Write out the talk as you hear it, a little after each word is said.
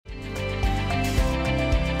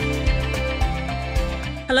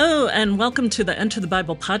Hello, and welcome to the Enter the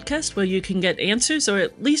Bible podcast, where you can get answers or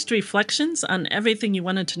at least reflections on everything you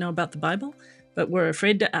wanted to know about the Bible, but were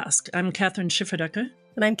afraid to ask. I'm Kathryn Schifferdecker.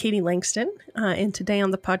 And I'm Katie Langston. And today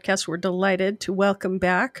on the podcast, we're delighted to welcome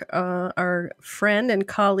back our friend and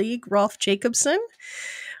colleague, Rolf Jacobson.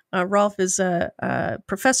 Rolf is a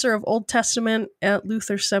professor of Old Testament at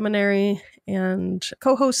Luther Seminary and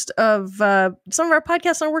co-host of some of our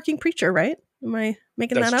podcasts on Working Preacher, right? Am I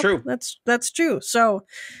making that up? True. That's true. So,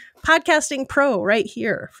 podcasting pro right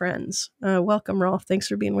here, friends. Welcome, Rolf. Thanks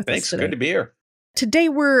for being with us today. Thanks. Good to be here. Today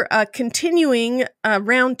we're continuing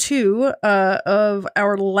round 2 of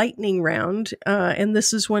our lightning round, and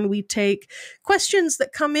this is when we take questions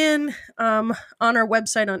that come in on our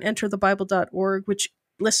website on enterthebible.org, which,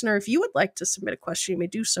 listener, if you would like to submit a question, you may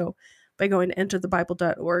do so by going to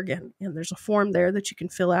enterthebible.org, and there's a form there that you can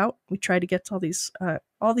fill out. We try to get to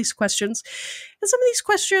all these questions, and some of these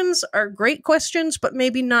questions are great questions, but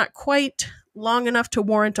maybe not quite long enough to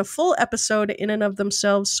warrant a full episode in and of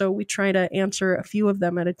themselves, so we try to answer a few of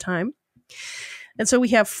them at a time. And so we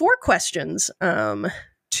have 4 questions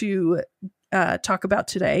to talk about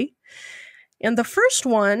today. And the first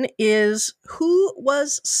one is, who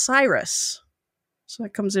was Cyrus? So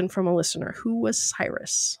that comes in from a listener. Who was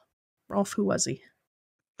Cyrus? Rolf, who was he?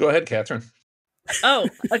 Go ahead, Kathryn. Oh,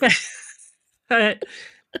 okay. All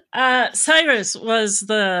right. Cyrus was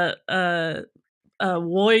the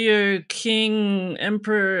warrior, king,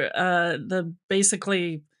 emperor, the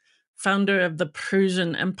basically founder of the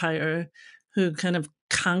Persian Empire, who kind of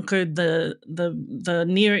conquered the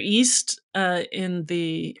Near East in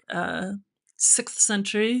the 6th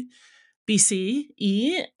century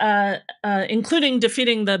BCE, including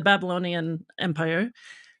defeating the Babylonian Empire.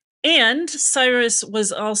 And Cyrus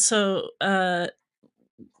was also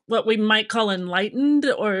what we might call enlightened,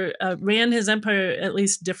 or ran his empire at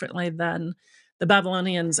least differently than the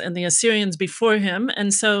Babylonians and the Assyrians before him.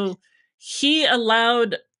 And so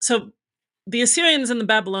so the Assyrians and the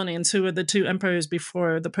Babylonians, who were the 2 emperors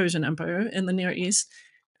before the Persian Empire in the Near East,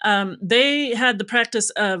 they had the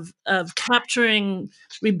practice of capturing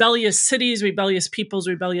rebellious cities, rebellious peoples,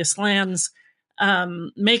 rebellious lands,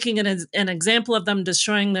 making an example of them,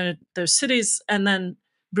 destroying their cities, and then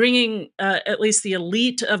bringing at least the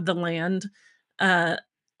elite of the land,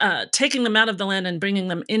 taking them out of the land and bringing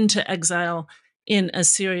them into exile in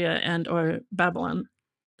Assyria and or Babylon.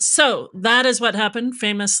 So that is what happened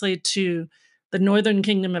famously to the northern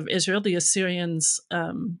kingdom of Israel. The Assyrians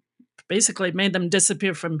basically made them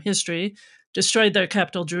disappear from history, destroyed their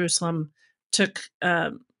capital, Jerusalem, took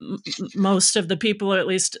most of the people, or at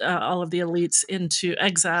least all of the elites, into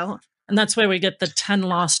exile. And that's where we get the 10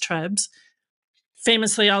 lost tribes.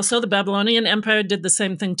 Famously also, the Babylonian Empire did the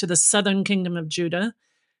same thing to the southern kingdom of Judah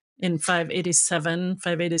in 587,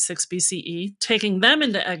 586 BCE, taking them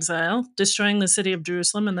into exile, destroying the city of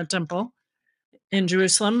Jerusalem and the temple in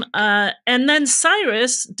Jerusalem. And then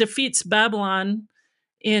Cyrus defeats Babylon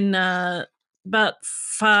in about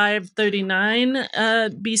 539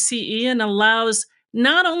 BCE and allows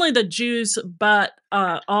not only the Jews, but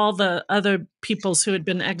all the other peoples who had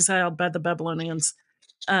been exiled by the Babylonians,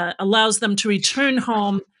 allows them to return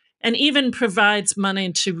home, and even provides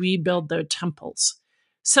money to rebuild their temples.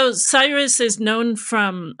 So Cyrus is known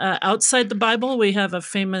from outside the Bible. We have a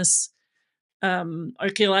famous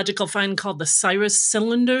archaeological find called the Cyrus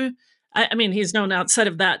cylinder. I mean, he's known outside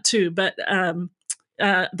of that too, but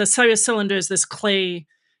the Cyrus cylinder is this clay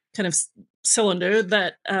kind of cylinder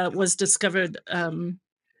that was discovered, I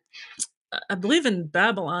believe, in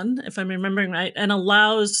Babylon, if I'm remembering right, and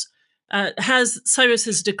has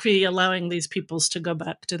Cyrus's decree allowing these peoples to go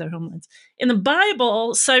back to their homelands. In the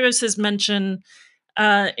Bible, Cyrus is mentioned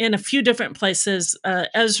in a few different places: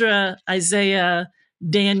 Ezra, Isaiah,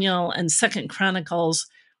 Daniel, and 2nd Chronicles.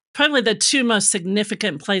 Probably the 2 most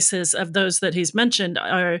significant places of those that he's mentioned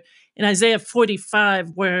are in Isaiah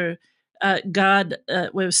 45, where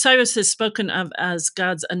where Cyrus is spoken of as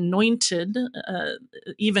God's anointed,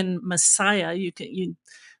 even Messiah.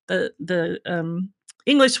 The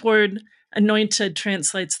English word anointed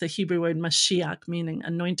translates the Hebrew word Mashiach, meaning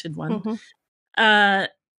anointed one. Mm-hmm.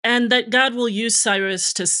 And that God will use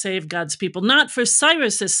Cyrus to save God's people, not for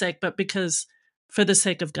Cyrus's sake, but for the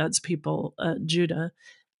sake of God's people, Judah.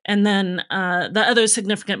 And then the other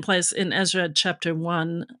significant place in Ezra chapter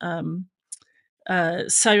 1,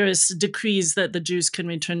 Cyrus decrees that the Jews can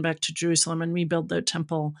return back to Jerusalem and rebuild their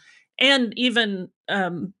temple, and even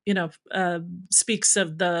speaks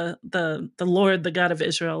of the Lord, the God of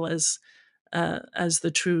Israel, as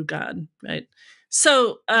the true God, right?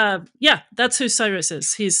 So that's who Cyrus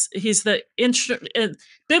is. He's the instrument.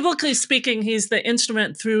 Biblically speaking, he's the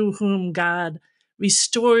instrument through whom God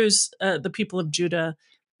restores the people of Judah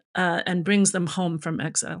and brings them home from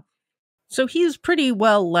exile. So he's pretty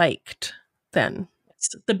well liked then.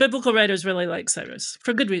 The biblical writers really like Cyrus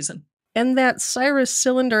for good reason. And that Cyrus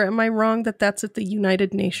cylinder, am I wrong that that's at the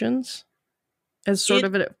United Nations? As sort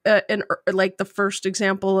of like the first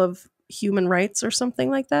example of human rights or something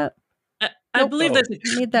like that? I believe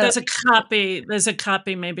there's a copy. There's a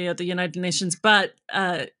copy maybe at the United Nations, but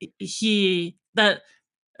the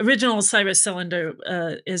original Cyrus cylinder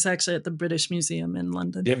is actually at the British Museum in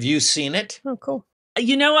London. Have you seen it? Oh, cool.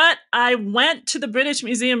 You know what? I went to the British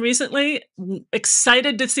Museum recently,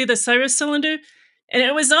 excited to see the Cyrus cylinder, and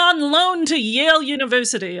it was on loan to Yale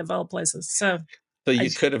University, of all places. So you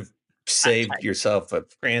could have saved yourself a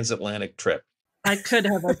transatlantic trip. I could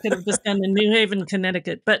have just gone to New Haven,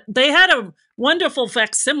 Connecticut. But they had a wonderful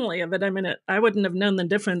facsimile of it. I mean, I wouldn't have known the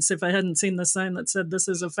difference if I hadn't seen the sign that said this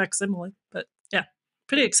is a facsimile. But yeah,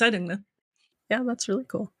 pretty exciting though. Yeah, that's really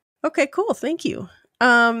cool. Okay, cool. Thank you.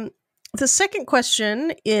 The second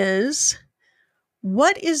question is,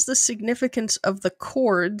 what is the significance of the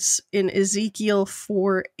chords in Ezekiel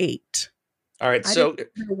 4:8? All right, so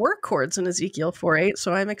there were chords in Ezekiel 4:8,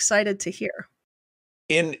 so I'm excited to hear.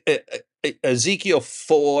 In Ezekiel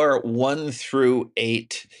 4:1 through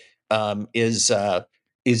 8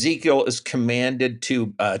 Ezekiel is commanded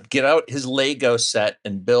to get out his Lego set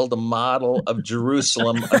and build a model of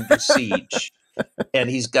Jerusalem under siege, and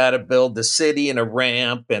he's got to build the city and a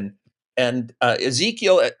ramp, and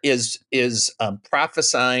Ezekiel is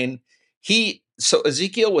prophesying. So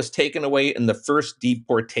Ezekiel was taken away in the first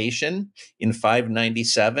deportation in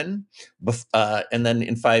 597, and then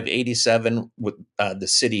in 587, the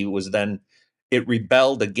city was it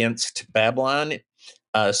rebelled against Babylon.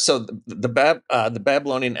 So the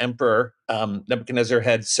Babylonian emperor Nebuchadnezzar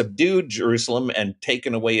had subdued Jerusalem and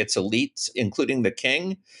taken away its elites, including the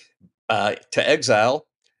king, to exile.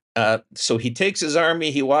 So he takes his army,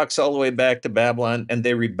 he walks all the way back to Babylon, and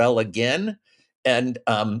they rebel again. And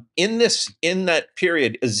in that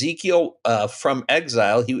period, Ezekiel, from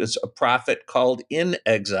exile, he was a prophet called in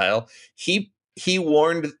exile. He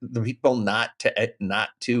warned the people not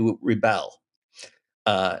to rebel.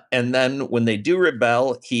 And then when they do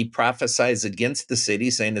rebel, he prophesies against the city,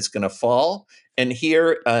 saying it's going to fall. And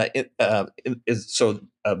here,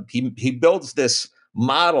 he builds this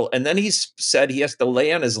model, and then he said he has to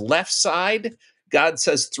lay on his left side. God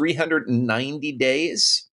says 390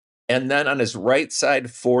 days. And then on his right side,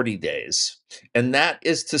 40 days. And that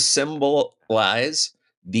is to symbolize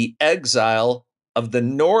the exile of the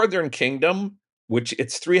northern kingdom, which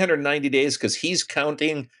it's 390 days because he's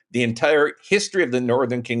counting the entire history of the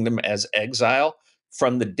northern kingdom as exile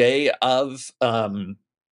from the day of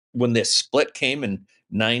when this split came in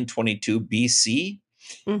 922 BC.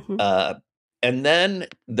 Mm-hmm. And then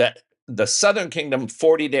the southern kingdom,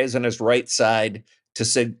 40 days on his right side, to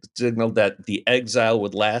signal that the exile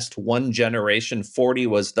would last one generation. 40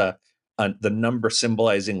 was the number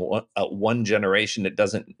symbolizing one generation. It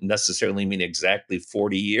doesn't necessarily mean exactly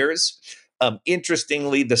 40 years.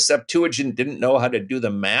 Interestingly, the Septuagint didn't know how to do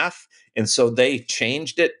the math, and so they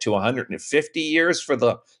changed it to 150 years for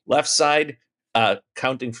the left side,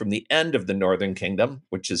 counting from the end of the northern kingdom,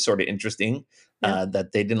 which is sort of interesting,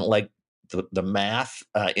 that they didn't like the math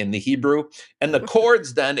in the Hebrew. And the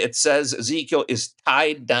chords, then it says Ezekiel is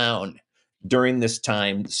tied down during this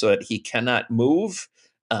time so that he cannot move,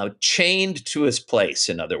 chained to his place,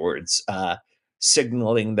 in other words,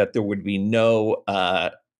 signaling that there would be no,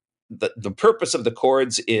 the purpose of the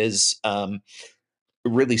chords is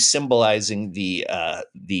really symbolizing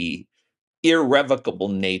the irrevocable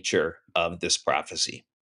nature of this prophecy.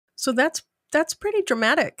 So that's pretty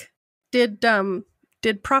dramatic.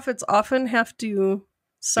 Did prophets often have to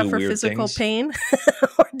suffer physical pain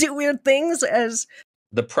or do weird things? As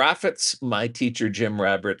the prophets, my teacher Jim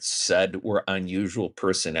Roberts said, were unusual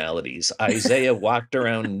personalities. Isaiah walked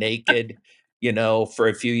around naked, for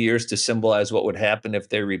a few years to symbolize what would happen if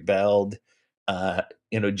they rebelled.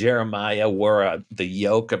 Jeremiah wore the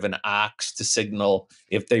yoke of an ox to signal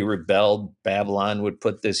if they rebelled, Babylon would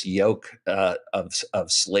put this yoke of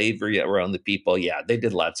slavery around the people. Yeah, they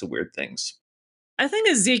did lots of weird things. I think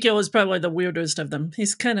Ezekiel is probably the weirdest of them.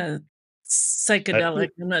 He's kind of psychedelic.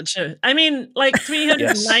 I'm not sure. I mean, like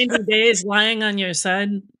 390 days lying on your side.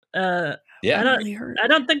 I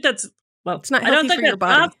don't think that's it's not healthy for your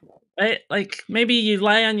body. Possible, right? Like maybe you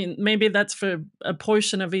lie on maybe that's for a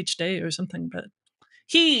portion of each day or something. But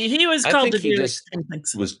he was called to do just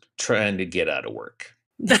things. Was trying to get out of work.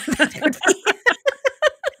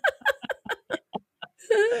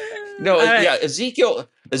 No, right. Yeah, Ezekiel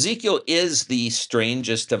is the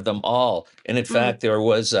strangest of them all. And in fact, there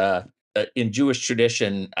was in Jewish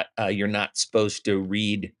tradition, you're not supposed to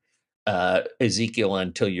read Ezekiel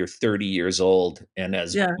until you're 30 years old. And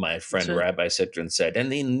as Yeah, my friend right. Rabbi Citron said,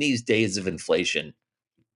 and in these days of inflation,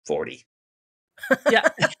 40. Yeah.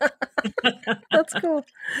 That's cool.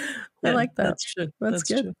 I Yeah, like that. that's true. That's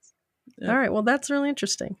good. True. Yeah. All right. Well, that's really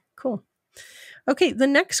interesting. Cool. Okay. The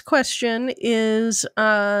next question is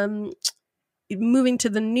moving to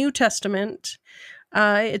the New Testament.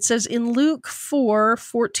 It says in Luke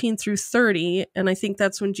 4:14 through 30, and I think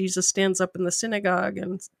that's when Jesus stands up in the synagogue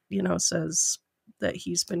and, says that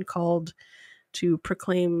he's been called to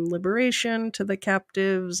proclaim liberation to the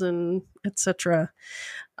captives and etc.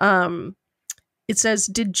 It says,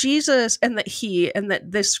 did Jesus, and that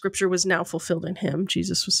this scripture was now fulfilled in him,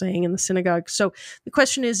 Jesus was saying in the synagogue. So the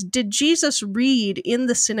question is, did Jesus read in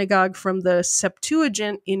the synagogue from the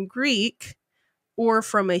Septuagint in Greek or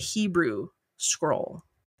from a Hebrew scroll?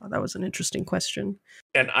 Oh, that was an interesting question.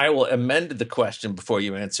 And I will amend the question before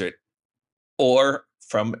you answer it, or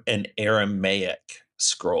from an Aramaic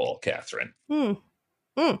scroll, Kathryn.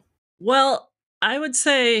 Well, I would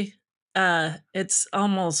say it's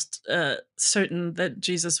almost certain that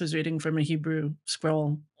Jesus was reading from a Hebrew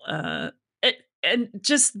scroll. And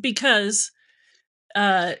just because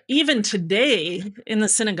even today in the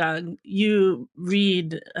synagogue, you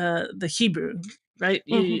read the Hebrew, right?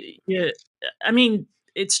 I mean,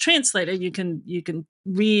 it's translated. You can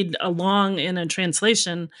read along in a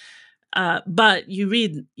translation, but you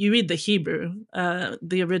read the Hebrew,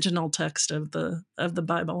 the original text of the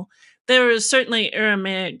Bible. There are certainly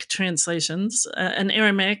Aramaic translations, and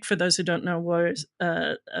Aramaic, for those who don't know, was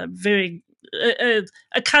a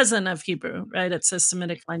cousin of Hebrew, right? It's a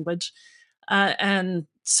Semitic language. And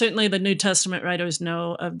certainly the New Testament writers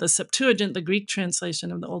know of the Septuagint, the Greek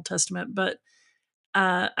translation of the Old Testament, but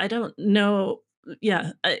I don't know.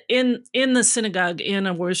 Yeah, in the synagogue, in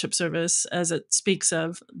a worship service, as it speaks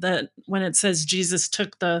of, that when it says Jesus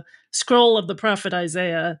took the scroll of the prophet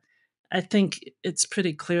Isaiah, I think it's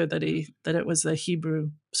pretty clear that it was a Hebrew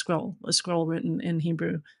scroll, a scroll written in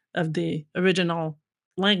Hebrew of the original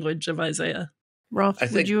language of Isaiah. Rolf,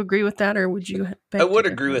 would you agree with that, or would you? I would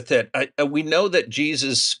agree with it. We know that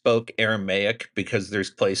Jesus spoke Aramaic because there's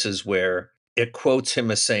places where it quotes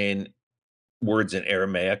him as saying words in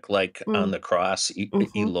Aramaic, like on the cross,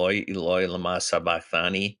 Eloi, Eloi, lama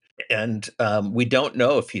sabachthani. And we don't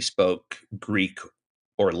know if he spoke Greek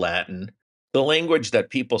or Latin. The language that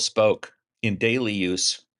people spoke in daily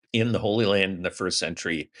use in the Holy Land in the first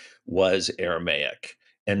century was Aramaic.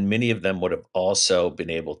 And many of them would have also been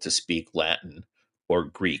able to speak Latin or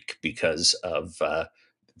Greek because of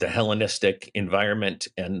the Hellenistic environment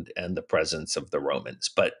and the presence of the Romans.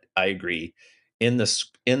 But I agree, in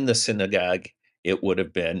the synagogue, it would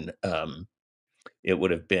have been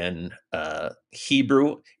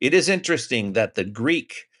Hebrew. It is interesting that the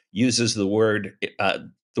Greek uses the word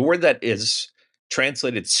that is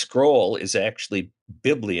translated scroll is actually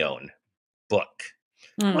biblion, book.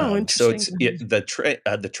 So it's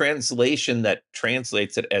the translation that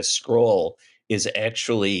translates it as scroll is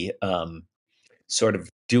actually sort of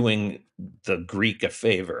doing the Greek a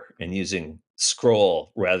favor and using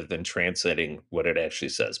scroll rather than translating what it actually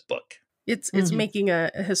says, book. It's making a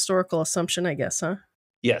historical assumption, I guess, huh?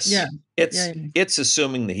 Yes. Yeah. It's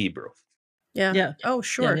assuming the Hebrew. Yeah. Yeah. Oh,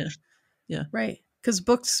 sure. Yeah. Right. Because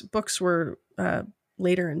books were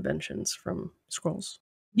later inventions from scrolls.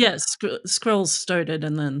 Yes, scrolls started,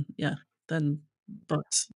 and then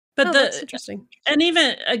books. But that's interesting. And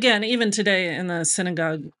even today in the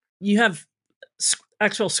synagogue, you have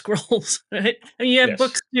actual scrolls, right? I mean, you have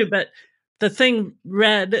books too, but the thing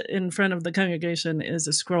read in front of the congregation is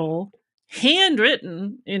a scroll,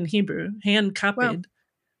 handwritten in Hebrew, hand copied,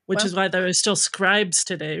 which is why there are still scribes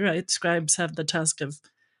today, right? Scribes have the task of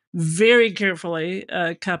very carefully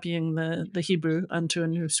copying the Hebrew onto a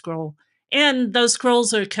new scroll. And those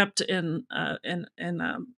scrolls are kept in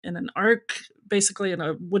an ark, basically in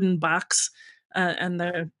a wooden box, and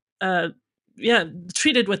they're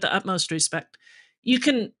treated with the utmost respect. You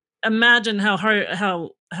can imagine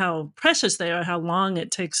how precious they are, how long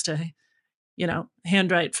it takes to,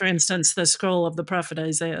 handwrite, for instance, the scroll of the prophet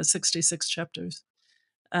Isaiah, 66 chapters,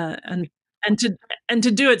 and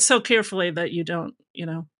to do it so carefully that you don't,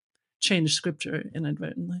 change scripture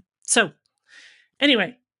inadvertently. So,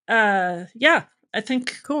 anyway. I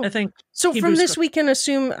think cool. I think so. Hebrew from this, we can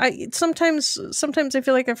assume. Sometimes I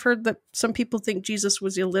feel like I've heard that some people think Jesus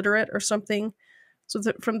was illiterate or something. So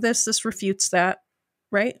from this refutes that,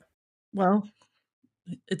 right? Well,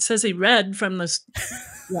 it says he read from this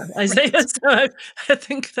Isaiah, so I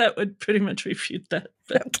think that would pretty much refute that.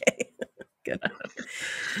 But. Okay, good.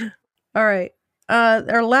 All right.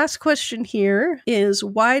 Our last question here is,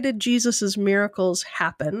 why did Jesus's miracles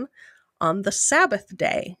happen on the Sabbath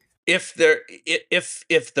day? If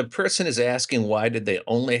the person is asking why did they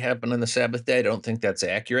only happen on the Sabbath day, I don't think that's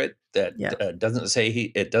accurate. That doesn't say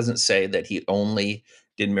it doesn't say that he only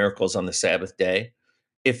did miracles on the Sabbath day.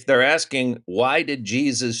 If they're asking why did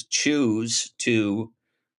Jesus choose to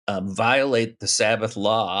violate the Sabbath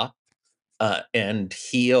law and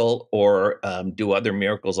heal or do other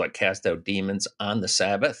miracles like cast out demons on the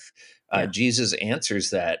Sabbath, Jesus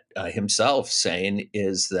answers that himself, saying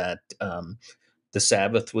is that the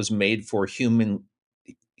Sabbath was made for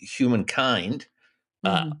humankind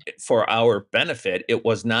for our benefit. It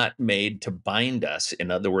was not made to bind us.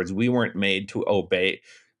 In other words, we weren't made to obey.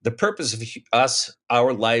 The purpose of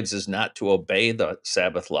our lives is not to obey the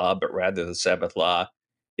Sabbath law, but rather the Sabbath law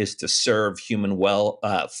is to serve human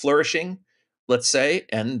flourishing, let's say,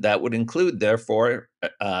 and that would include, therefore,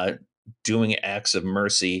 doing acts of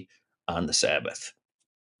mercy on the Sabbath,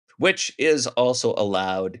 which is also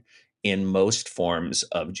allowed in most forms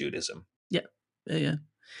of Judaism. Yeah.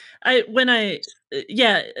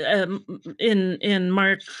 In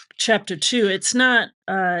Mark chapter 2, it's not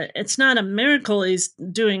a miracle he's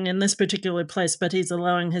doing in this particular place, but he's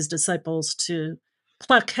allowing his disciples to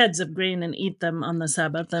pluck heads of grain and eat them on the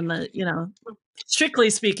Sabbath. And strictly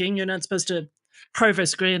speaking, you're not supposed to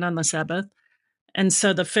harvest grain on the Sabbath. And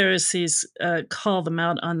so the Pharisees call them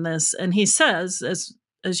out on this. And he says,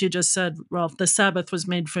 as you just said, Rolf, the Sabbath was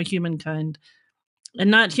made for humankind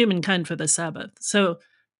and not humankind for the Sabbath. So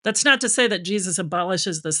that's not to say that Jesus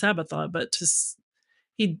abolishes the Sabbath law, but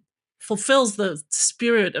he fulfills the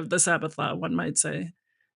spirit of the Sabbath law, one might say.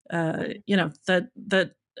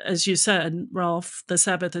 That, as you said, Rolf, the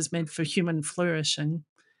Sabbath is made for human flourishing.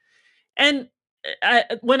 And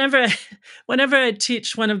whenever I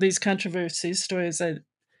teach one of these controversy stories,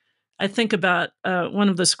 I think about one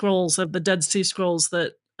of the scrolls of the Dead Sea Scrolls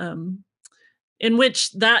that in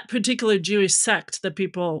which that particular Jewish sect, the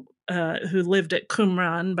people who lived at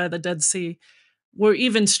Qumran by the Dead Sea, were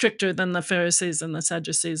even stricter than the Pharisees and the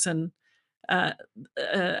Sadducees. And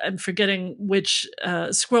I'm forgetting which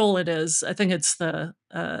scroll it is. I think it's the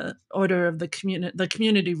Order of the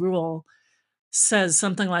Community Rule says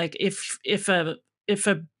something like, if a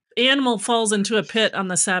animal falls into a pit on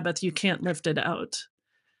the Sabbath, you can't lift it out.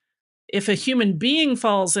 If a human being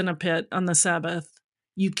falls in a pit on the Sabbath,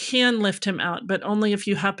 you can lift him out, but only if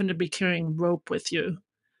you happen to be carrying rope with you,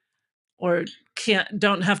 or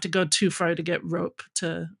don't have to go too far to get rope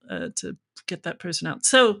to get that person out.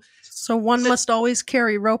 So one must always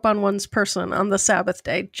carry rope on one's person on the Sabbath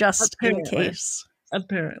day, just in case.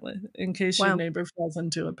 Apparently, in case your neighbor falls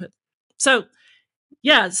into a pit. So,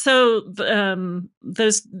 yeah. So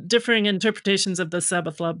there's differing interpretations of the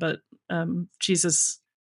Sabbath law, but Jesus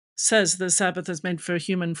says the Sabbath is made for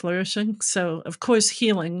human flourishing. So, of course,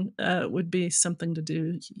 healing would be something to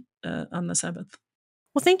do on the Sabbath.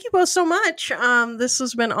 Well, thank you both so much. This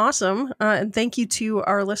has been awesome. And thank you to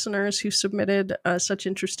our listeners who submitted such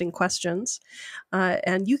interesting questions.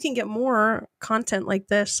 And you can get more content like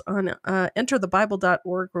this on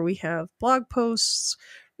enterthebible.org, where we have blog posts,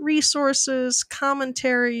 resources,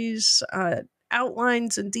 commentaries,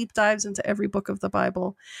 outlines, and deep dives into every book of the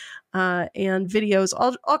Bible. And videos,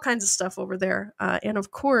 all kinds of stuff over there. And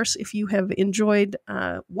of course, if you have enjoyed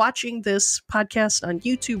watching this podcast on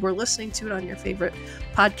YouTube or listening to it on your favorite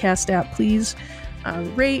podcast app, please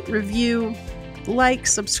rate, review, like,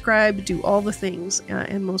 subscribe, do all the things.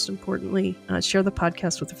 And most importantly, share the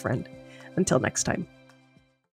podcast with a friend. Until next time.